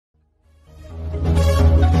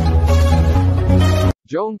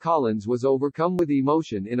Joan Collins was overcome with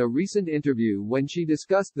emotion in a recent interview when she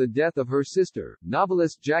discussed the death of her sister,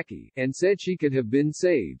 novelist Jackie, and said she could have been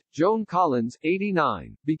saved. Joan Collins,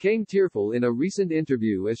 89, became tearful in a recent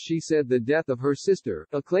interview as she said the death of her sister,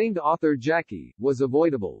 acclaimed author Jackie, was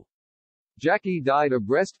avoidable. Jackie died of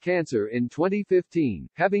breast cancer in 2015,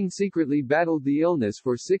 having secretly battled the illness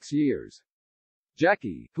for 6 years.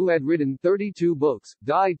 Jackie, who had written 32 books,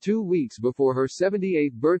 died 2 weeks before her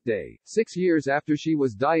 78th birthday, 6 years after she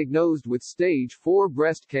was diagnosed with stage 4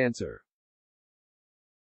 breast cancer.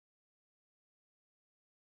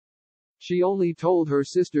 She only told her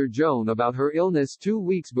sister Joan about her illness 2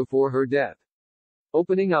 weeks before her death.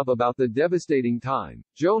 Opening up about the devastating time,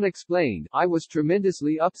 Joan explained, "I was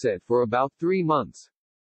tremendously upset for about 3 months.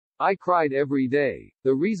 I cried every day.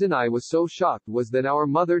 The reason I was so shocked was that our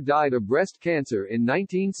mother died of breast cancer in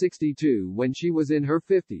 1962 when she was in her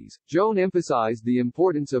 50s. Joan emphasized the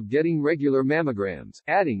importance of getting regular mammograms,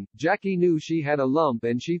 adding, Jackie knew she had a lump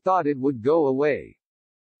and she thought it would go away.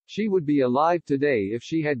 She would be alive today if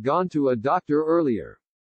she had gone to a doctor earlier.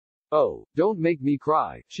 Oh, don't make me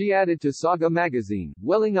cry, she added to Saga magazine,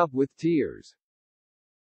 welling up with tears.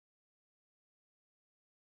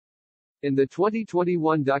 In the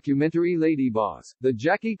 2021 documentary Lady Boss, The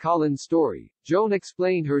Jackie Collins Story, Joan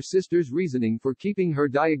explained her sister's reasoning for keeping her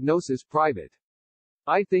diagnosis private.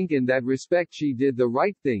 I think in that respect she did the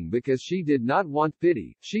right thing because she did not want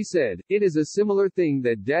pity, she said. It is a similar thing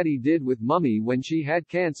that Daddy did with Mummy when she had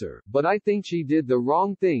cancer, but I think she did the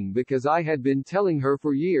wrong thing because I had been telling her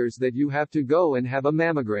for years that you have to go and have a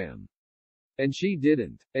mammogram. And she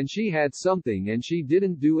didn't. And she had something and she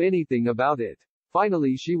didn't do anything about it.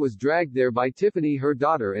 Finally she was dragged there by Tiffany, her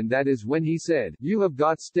daughter, and that is when he said, you have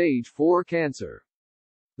got stage 4 cancer.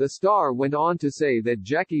 The star went on to say that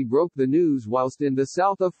Jackie broke the news whilst in the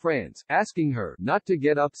south of France, asking her not to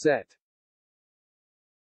get upset.